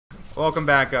Welcome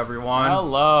back, everyone.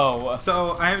 Hello.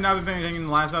 So, I have not been paying attention in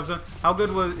the last episode. How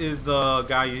good is the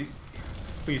guy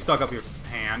who you stuck up your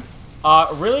hand?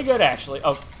 Really good, actually.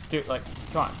 Oh, dude, like,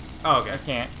 come on. Oh, okay. I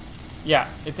can't. Yeah,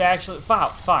 it's actually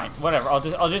fine. Whatever.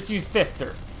 I'll just use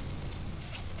Fister.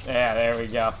 Yeah, there we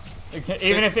go.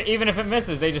 Even if it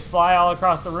misses, they just fly all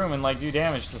across the room and like do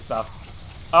damage to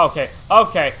stuff. Okay.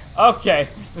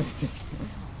 This is.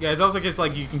 Yeah, it's also just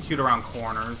like you can shoot around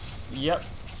corners. Yep.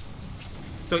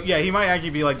 So yeah, he might actually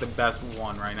be like the best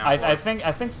one right now. I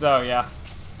think so. Yeah.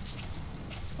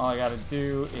 All I gotta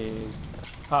do is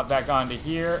pop back onto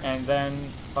here and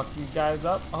then fuck you guys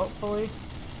up, hopefully.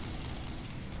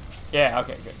 Yeah.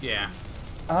 Okay. Good. Yeah.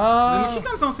 The machine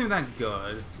guns don't seem that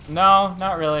good. No,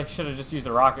 not really. Should have just used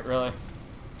a rocket, really.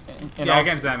 Yeah,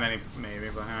 against that many, maybe,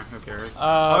 but who cares?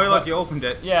 Oh, look, you opened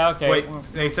it. Yeah, okay. Wait,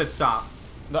 they said stop.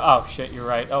 Oh, shit, you're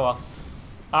right. Oh, well.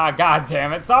 Ah, god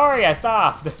damn it. Sorry, I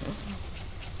stopped.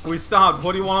 We stopped.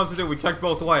 What do you want us to do? We checked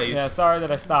both ways. Yeah, sorry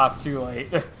that I stopped too late.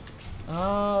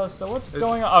 So what's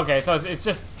going on? Okay, so is it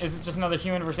just another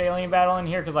human versus alien battle in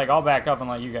here? Because, like, I'll back up and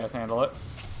let you guys handle it.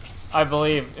 I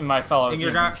believe in my fellow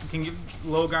humans. Can you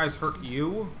little guys hurt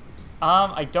you?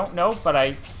 I don't know,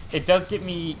 but it does get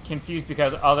me confused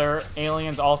because other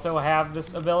aliens also have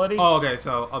this ability. Oh, okay,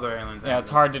 so other aliens. Yeah,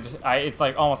 it's hard to. It's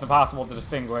like almost impossible to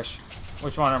distinguish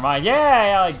which one are mine.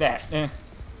 Yeah, I like that. And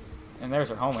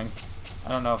theirs are homing. I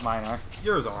don't know if mine are.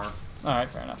 Yours are. All right,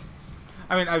 fair enough.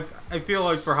 I mean, I feel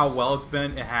like for how well it's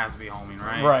been, it has to be homing,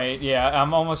 right? Right. Yeah,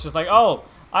 I'm almost just like, oh,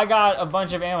 I got a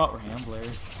bunch of ammo.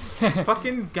 Ramblers.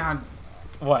 Fucking god.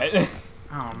 What? I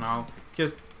don't know.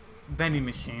 Just vending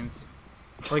machines.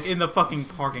 Like in the fucking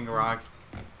parking garage.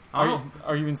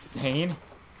 Are you insane?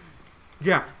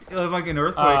 Yeah, like an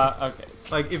earthquake. Okay.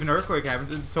 Like if an earthquake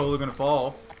happens, it's totally gonna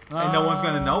fall, and no one's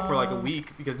gonna know for like a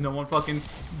week because no one fucking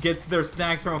gets their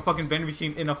snacks from a fucking vending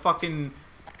machine in a fucking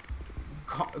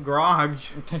garage.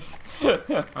 I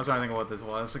was trying to think of what this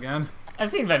was again.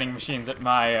 I've seen vending machines at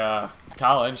my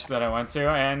college that I went to,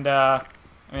 and I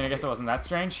mean, I guess it wasn't that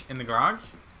strange. In the garage?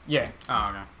 Yeah. Oh,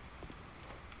 okay.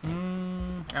 I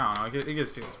don't know. It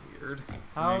just feels weird.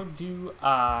 How do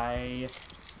I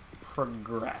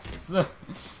progress?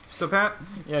 So, Pat,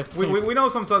 yes, we know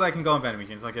some stuff that can go in vending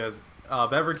machines, like as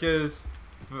beverages,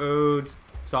 foods,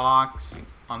 socks,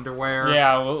 underwear.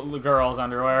 Yeah, well, the girls'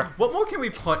 underwear. What more can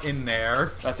we put in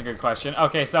there? That's a good question.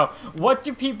 Okay, so what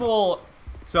do people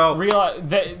realize?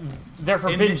 They're for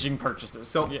binging purchases.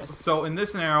 So, yes. So in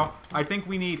this scenario, I think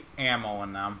we need ammo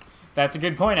in them. That's a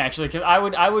good point, actually, because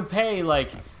I would pay,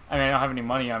 like, I mean, I don't have any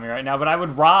money on me right now, but I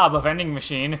would rob a vending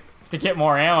machine to get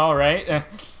more ammo, right?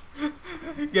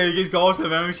 Yeah, you just go up to the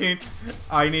vending machine.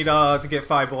 I need to get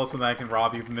 5 bullets and then I can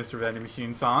rob you, Mr. Vending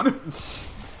Machine Son.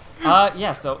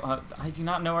 Yeah, so I do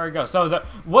not know where to go. So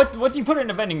what do you put in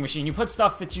a vending machine? You put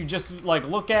stuff that you just, like,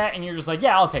 look at and you're just like,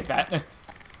 yeah, I'll take that.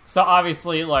 So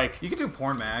obviously, like... You could do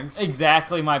porn mags.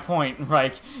 Exactly my point.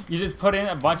 Like, you just put in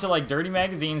a bunch of, like, dirty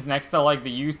magazines next to, like,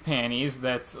 the used panties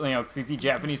that's, you know, creepy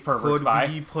Japanese perverts buy.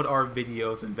 Could we put our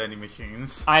videos in vending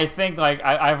machines? I think, like,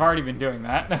 I've already been doing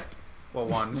that. What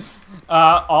ones?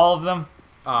 All of them.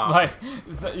 Oh. Like,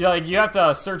 you have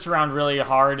to search around really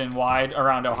hard and wide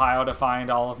around Ohio to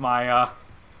find all of my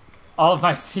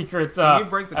secret Can you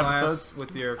break the episodes. glass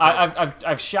with your...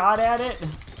 I've shot at it.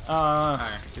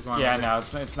 Alright, yeah,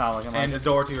 no, it's not looking like it. And the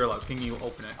door to your left, can you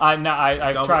open it? No,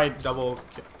 I've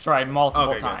tried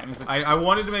multiple times. I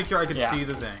wanted to make sure I could see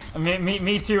the thing.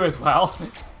 Me too as well.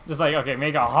 Just like, okay,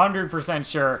 make 100%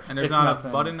 sure. And there's not a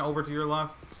button over to your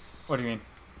left? What do you mean?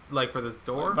 Like for this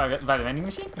door? By the vending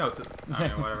machine? No, it's okay,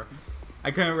 whatever.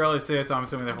 I couldn't really see it, so I'm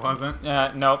assuming there wasn't.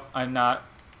 Nope, I'm not.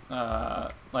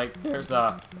 Like, there's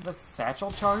a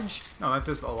satchel charge? No, that's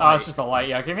just a light. Oh, it's just a light,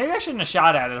 yeah. Okay, maybe I shouldn't have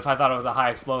shot at it if I thought it was a high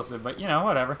explosive, but, you know,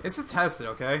 whatever. It's a test,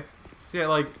 okay? So, yeah,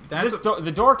 like, that's...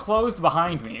 the door closed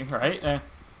behind me, right?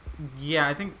 Yeah,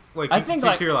 I think... Wait, I think,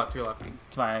 to your left, To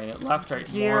my left right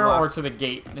here, or to the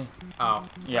gate? Oh,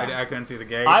 yeah. I couldn't see the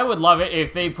gate. I would love it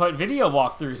if they put video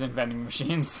walkthroughs in vending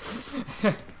machines.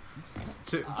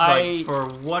 For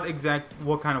what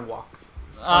kind of walk?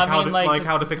 Like,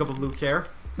 how to pick up a blue chair?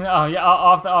 Oh yeah,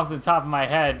 off the top of my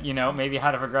head, you know, maybe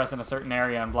how to progress in a certain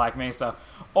area on Black Mesa.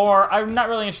 Or I'm not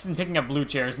really interested in picking up blue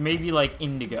chairs. Maybe like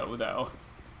indigo though.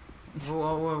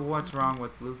 Well, what's wrong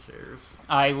with blue chairs?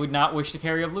 I would not wish to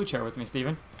carry a blue chair with me,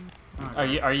 Steven.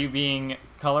 Okay. Are you being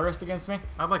colorist against me?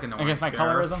 I'd like an orange against my chair.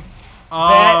 Colorism?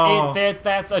 Oh.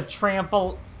 That's a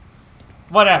trample.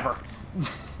 Whatever.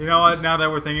 You know what? Now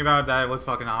that we're thinking about that, it was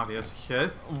fucking obvious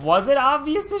shit. Was it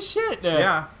obvious as shit?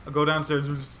 Yeah. I'll go downstairs.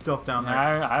 There's stuff down there.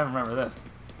 I remember this.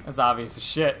 That's obvious as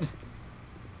shit.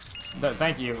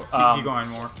 Thank you. Keep going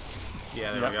more.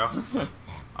 Yeah, there we go.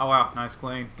 Oh wow, nice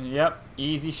clean. Yep,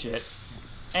 easy shit.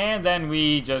 And then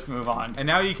we just move on. And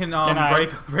now you can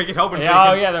break it open.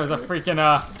 Yeah, yeah, there was a freaking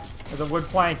there's a wood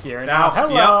plank here. Now,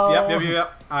 hello.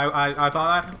 Yep. I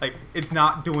thought that like it's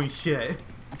not doing shit.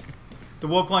 The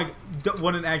wood plank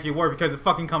wouldn't actually work because it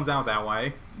fucking comes out that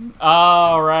way.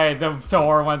 Oh right, the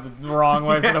door went the wrong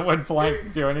way for the wood plank to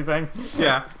do anything.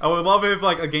 Yeah, I would love it if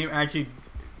like a game actually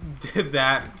did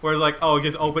that, where like, oh,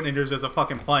 just open and there's just a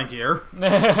fucking plank here.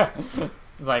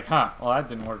 It's like, huh, well that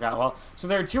didn't work out well. So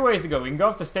there are two ways to go. We can go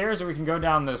up the stairs or we can go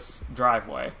down this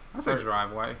driveway. I say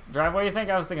driveway. Driveway, you think?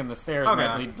 I was thinking the stairs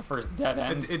might lead to the first dead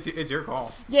end. It's your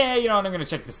call. Yeah, you know what, I'm gonna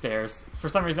check the stairs. For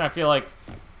some reason I feel like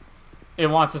it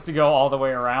wants us to go all the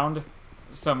way around.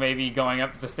 So maybe going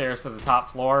up the stairs to the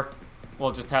top floor,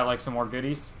 we'll just have like some more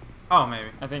goodies. Oh, maybe.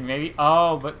 I think maybe.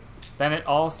 Oh, but then it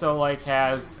also like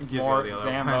has more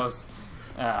Zambos.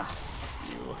 Wow.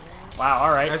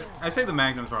 All right. I say the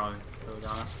Magnum's probably really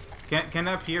gonna. Can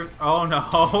that pierce? Oh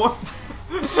no.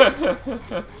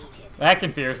 That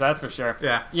can pierce. That's for sure.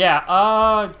 Yeah. Yeah.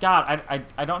 God,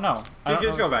 I don't know.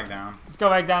 Just go back down. Let's go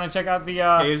back down and check out the.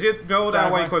 Yeah, just go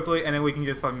that way quickly, and then we can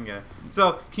just fucking get it.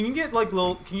 So, can you get like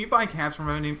can you buy cats from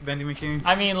vending machines?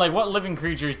 I mean, like, what living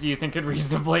creatures do you think could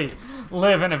reasonably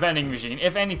live in a vending machine?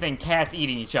 If anything, cats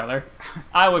eating each other.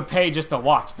 I would pay just to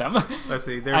watch them. Let's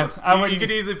see. There's you could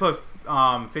easily put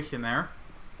fish in there.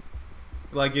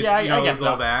 Like, just, I guess those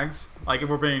little bags. Like, if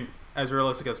we're being as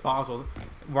realistic as possible,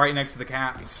 right next to the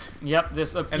cats. Yep,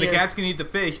 this up and here. the cats can eat the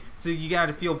fish, so you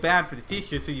gotta feel bad for the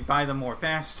fishes, so you buy them more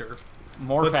faster.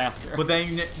 Faster. But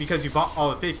then, because you bought all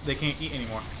the fish, they can't eat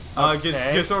anymore. Okay.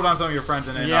 Just throw it on some of your friends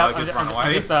and then just run away.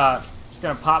 I'm just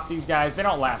gonna pop these guys. They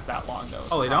don't last that long though.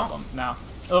 Oh, they don't? No.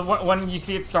 When you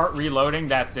see it start reloading,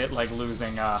 that's it. Like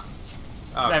losing. Okay.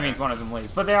 That means one of them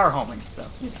leaves, but they are homing, so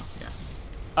you know. Yeah.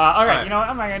 All right. You know what?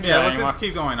 I'm not gonna do that let's anymore. just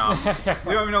keep going up.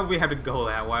 We don't even know if we have to go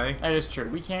that way. That is true.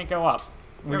 We can't go up.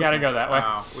 We gotta go that way.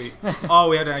 We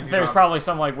had to actually. There's probably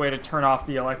some like way to turn off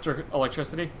the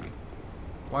electricity.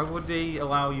 Why would they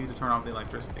allow you to turn off the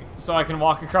electricity? So I can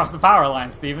walk across the power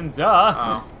line, Steven.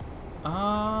 Duh.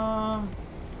 Oh.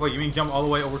 Wait, you mean jump all the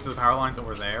way over to the power lines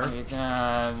over there?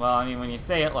 Well, I mean, when you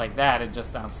say it like that, it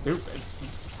just sounds stupid.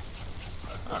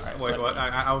 All right. Wait, what?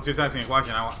 I was just asking a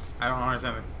question. I don't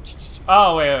understand it.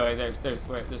 Oh, wait. There's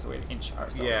a way to inch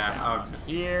ourselves down onto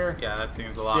here. Yeah, that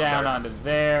seems a lot down better. onto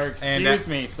there. Excuse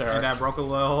me, sir. And that broke a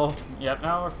little. Yep,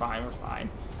 no, we're fine.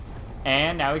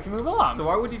 And now we can move along. So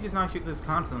why would you just not shoot this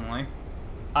constantly?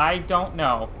 I don't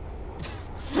know.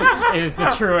 Is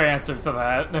the true answer to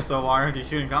that. So why aren't you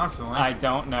shooting constantly? I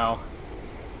don't know.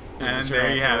 And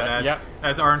there you have it.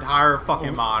 That's our entire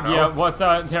fucking motto. Yeah, what's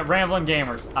Ramblin'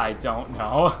 Gamers? I don't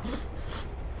know.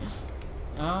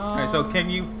 Alright, so can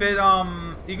you fit,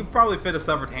 you could probably fit a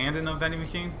severed hand in a vending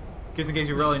machine? Just in case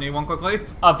you really need one quickly.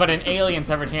 But an alien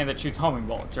severed hand that shoots homing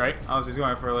bullets, right? I was just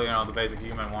going for, the basic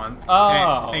human one.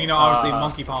 Oh. And obviously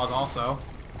monkey paws also.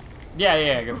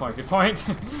 Yeah, good point.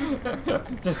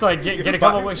 Just like get a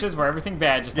couple wishes where everything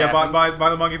bad just happens. by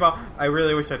the monkey paw, I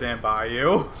really wish I didn't buy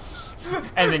you.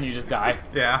 And then you just die.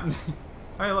 Yeah.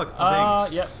 Hey, look.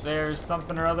 Yep, there's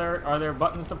something or other. Are there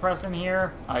buttons to press in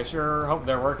here? I sure hope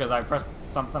there were, because I pressed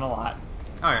something a lot.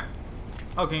 Oh, yeah.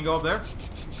 Oh, can you go up there?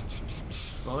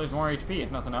 Well, there's more HP, if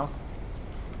nothing else.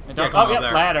 Yep,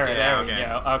 ladder. Yeah, there we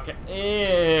go. Okay.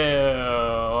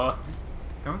 Ew.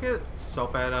 Can we get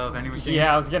soap out of any machine?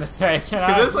 Yeah, I was gonna say.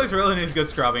 Because this place really needs good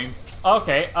scrubbing.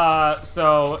 Okay,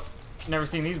 so never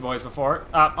seen these boys before.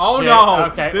 Oh shit. no!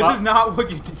 Okay, this is not what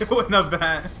you do in a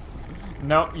vent.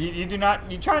 No, you do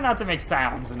not. You try not to make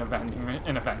sounds in a vent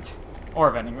or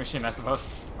a vending machine, I suppose.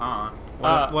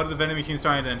 What are the vending machines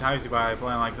trying to entice you by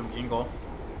playing like some jingle?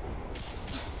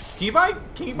 Can you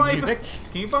buy music?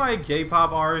 Can you buy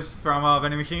J-pop artists from a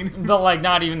vending machine?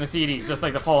 Not even the CDs, just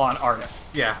like the full-on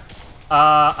artists. Yeah.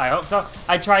 I hope so.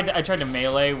 I tried to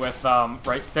melee with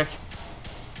right stick.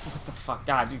 What the fuck?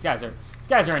 God, these guys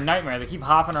are a nightmare. They keep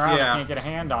hopping around. I can't get a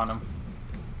hand on them.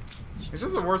 This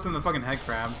is worse than the fucking head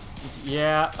crabs.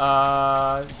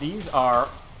 Yeah. These are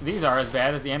as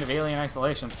bad as the end of Alien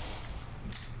Isolation.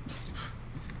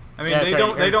 I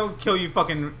mean, they don't kill you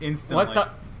fucking instantly. What the?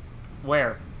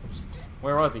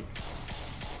 Where was he?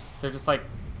 They're just like,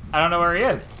 I don't know where he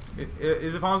is.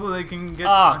 Is it possible they can get...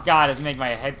 Oh, God, it's making my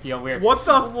head feel weird. What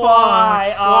the fuck?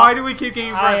 Why? Why do we keep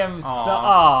getting friends? I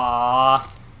am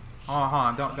so...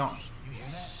 Aww. Don't.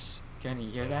 Can you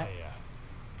hear that?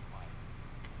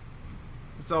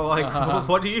 So, like,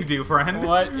 what do you do, friend?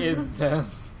 What is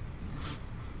this?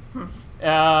 Hold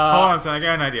on a second, I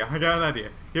got an idea.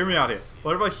 Hear me out here.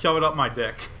 What if I shove it up my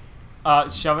dick?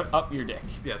 Shove it up your dick.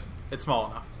 Yes, it's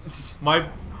small enough. I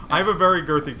have a very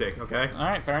girthy dick. Okay. All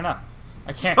right, fair enough.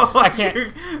 I can't. So, I can't.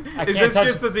 Is this touch.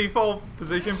 just the default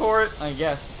position for it? I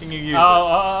guess. Can you use it?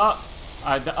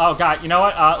 Oh god, you know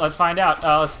what? Let's find out.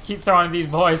 Let's keep throwing at these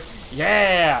boys.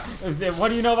 Yeah! What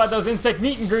do you know about those insect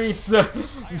meet and greets? Okay.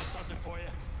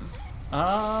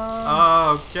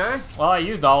 Well, I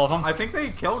used all of them. I think they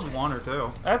killed one or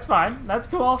two. That's fine. That's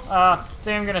cool. I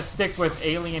think I'm gonna stick with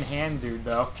Alien Hand Dude,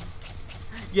 though.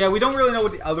 Yeah, we don't really know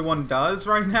what the other one does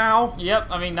right now. Yep,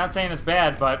 I mean, not saying it's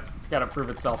bad, but it's gotta prove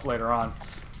itself later on.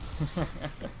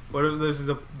 What if this is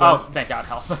the best? Oh, thank God,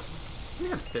 health. We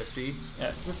had 50.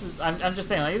 Yes, this is. I'm just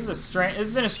saying, like, this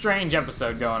has been a strange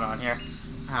episode going on here.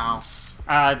 How?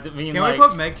 Can we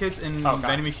put med kits in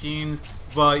vending machines,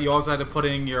 but you also had to put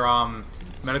in your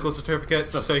medical certificate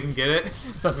so you can get it?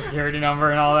 Social security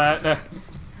number and all that.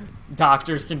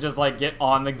 Doctors can just, like, get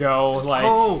on the go, like...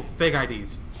 Oh, fake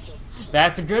IDs.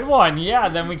 That's a good one, yeah.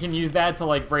 Then we can use that to,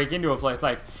 like, break into a place.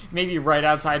 Like, maybe right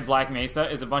outside Black Mesa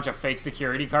is a bunch of fake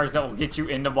security cards that will get you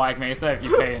into Black Mesa if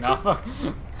you pay enough.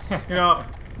 You know,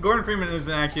 Gordon Freeman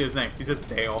isn't actually his name. He's just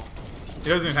Dale. He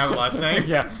doesn't even have a last name.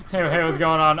 Yeah. Hey, what's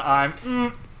going on?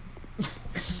 I'm...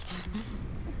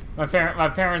 My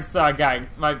parents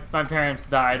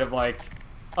died of, like,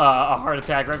 a heart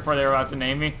attack right before they were about to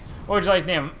name me. What would you like to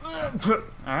name him?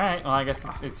 Alright, well, I guess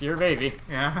it's your baby.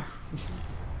 Yeah.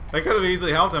 That could have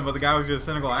easily helped him, but the guy was just a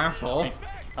cynical asshole.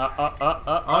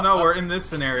 Oh no, we're in this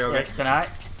scenario. Wait, can I?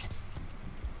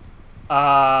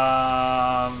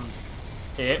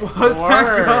 It was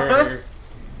worked. that good?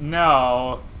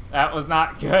 No, that was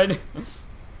not good.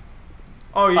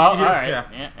 Oh, all right.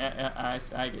 Yeah.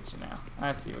 I get you now.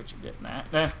 I see what you're getting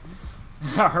at.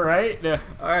 All right.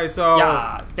 Alright, so...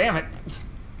 Yeah, damn it.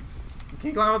 Can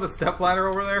you climb up the step ladder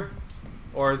over there?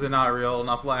 Or is it not a real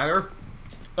enough ladder?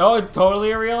 Oh, it's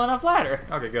totally a real enough ladder.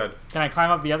 Okay, good. Can I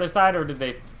climb up the other side, or did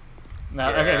they... No,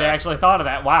 Yeah. okay, they actually thought of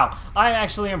that. Wow. I'm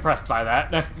actually impressed by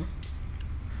that.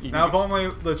 Now, if only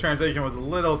the transition was a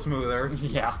little smoother.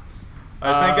 Yeah.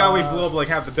 Thank God we blew up like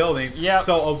half the building. Yep.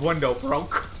 So a window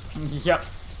broke. Yep.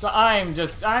 So I'm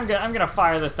gonna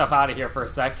fire this stuff out of here for a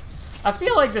sec. I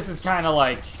feel like this is kind of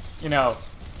like, you know,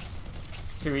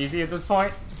 too easy at this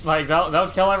point. Like they'll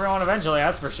kill everyone eventually.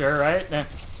 That's for sure, right?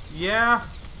 Yeah.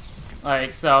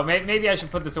 Like, so maybe I should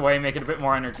put this away and make it a bit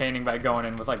more entertaining by going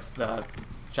in with like the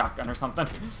shotgun or something.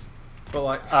 But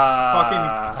like,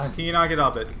 fucking, can you not get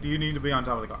up it? Do you need to be on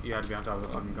top of the car? You have to be on top of the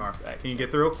fucking car. Can you get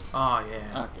through? Oh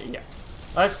yeah. Okay, yeah.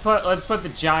 Let's put the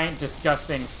giant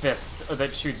disgusting fist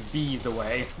that shoots bees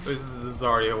away. This is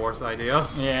already a worse idea.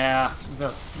 Yeah.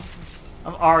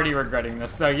 I'm already regretting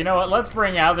this. So you know what? Let's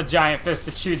bring out the giant fist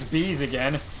that shoots bees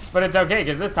again. But it's okay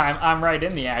because this time I'm right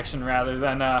in the action rather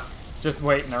than just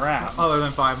waiting around. Other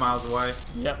than 5 miles away.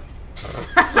 Yep.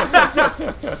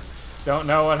 Don't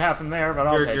know what happened there, but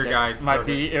I'll take your it. guy Might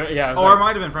be, yeah. Or it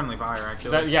might have been friendly fire,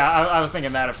 actually. Yeah, I was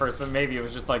thinking that at first, but maybe it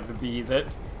was just like the bee that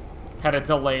had a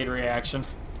delayed reaction.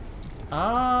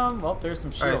 Well, there's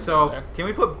some shields so there. can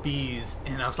we put bees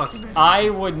in a fucking vending I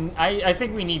wouldn't. I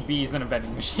think we need bees in a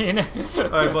vending machine.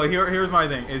 Alright, well, here's my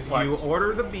thing. Is What? you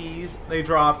order the bees, they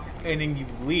drop, and then you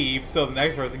leave so the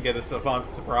next person gets a fun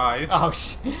surprise. Oh,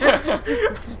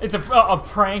 it's a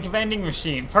prank vending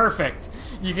machine. Perfect.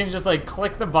 You can just, like,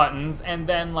 click the buttons, and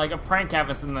then, like, a prank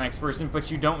happens to the next person,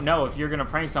 but you don't know if you're going to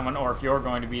prank someone or if you're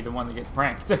going to be the one that gets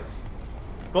pranked.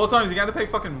 Both times you gotta pay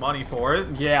fucking money for it.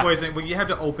 Yeah. Wait a second, but you have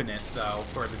to open it, though,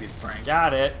 for it to be the prank.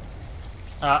 Got it.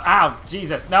 Ow,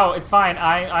 Jesus. No, it's fine.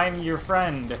 I'm your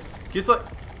friend. Just like...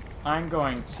 I'm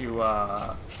going to,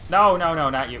 No,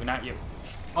 not you, not you.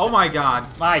 Oh my god.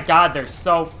 My god, they're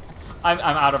so... I'm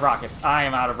out of rockets. I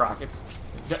am out of rockets.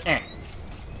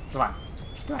 Come on.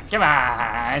 Come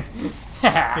on.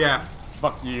 Yeah.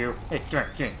 Fuck you. Hey, come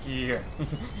here.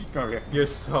 Come over here. You're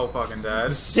so fucking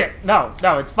dead. Shit. No,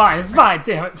 it's fine.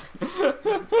 Damn it.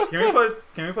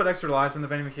 Can we put extra lives in the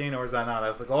vending machine, or is that not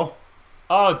ethical?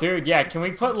 Oh, dude, yeah. Can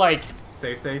we put, like...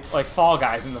 Save states? Like Fall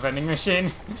Guys in the vending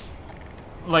machine?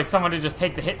 Like someone to just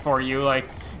take the hit for you. Like,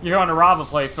 you're going to rob a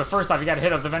place, but first off, you got to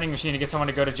hit up the vending machine to get someone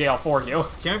to go to jail for you.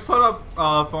 Can we put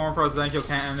up former presidential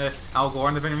candidate Al Gore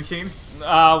in the vending machine?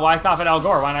 Why stop at Al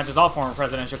Gore? Why not just all former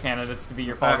presidential candidates to be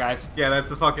your Fall Guys? Yeah, that's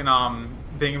the fucking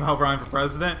thing about running for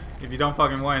president. If you don't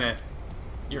fucking win it,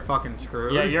 you're fucking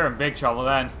screwed. Yeah, you're in big trouble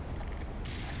then.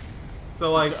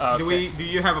 So like, okay. do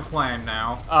you have a plan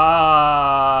now?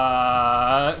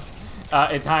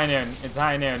 It's high noon. It's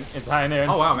high noon.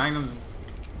 Oh wow, Magnum's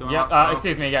doing Yep,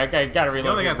 excuse me, I gotta reload.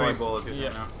 You only got 3 voice. bullets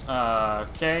Yep. now.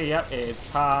 Okay, yep, it's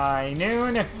high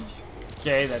noon.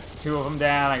 Okay, that's 2 of them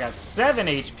down. I got 7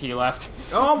 HP left.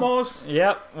 Almost.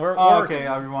 Yep, we're okay,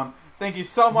 everyone. thank you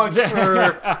so much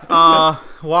for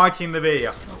watching the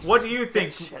video. What do you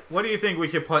think? What do you think we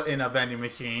should put in a vending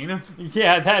machine?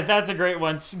 Yeah, that's a great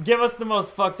one. Give us the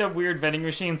most fucked up weird vending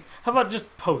machines. How about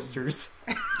just posters?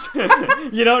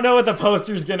 You don't know what the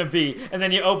poster's gonna be, and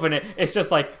then you open it. It's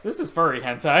just like, this is furry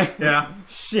hentai. Yeah.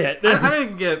 Shit. I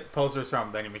didn't get posters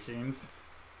from vending machines.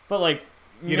 But like,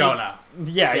 you don't know.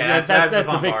 Yeah, that's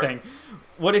the big thing.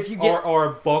 What if you get or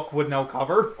a book with no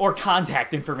cover or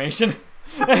contact information?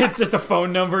 It's just a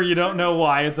phone number. You don't know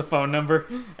why it's a phone number,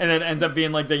 and then it ends up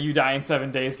being like the "you die in 7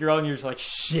 days" girl, and you're just like,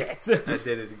 shit. I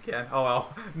did it again. Oh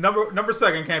well. Number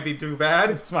second can't be too bad.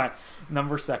 It's my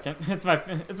number second. It's my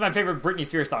favorite Britney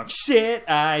Spears song. Shit,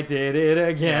 I did it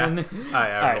again.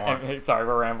 Yeah. All right, sorry,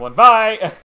 we're rambling. Bye.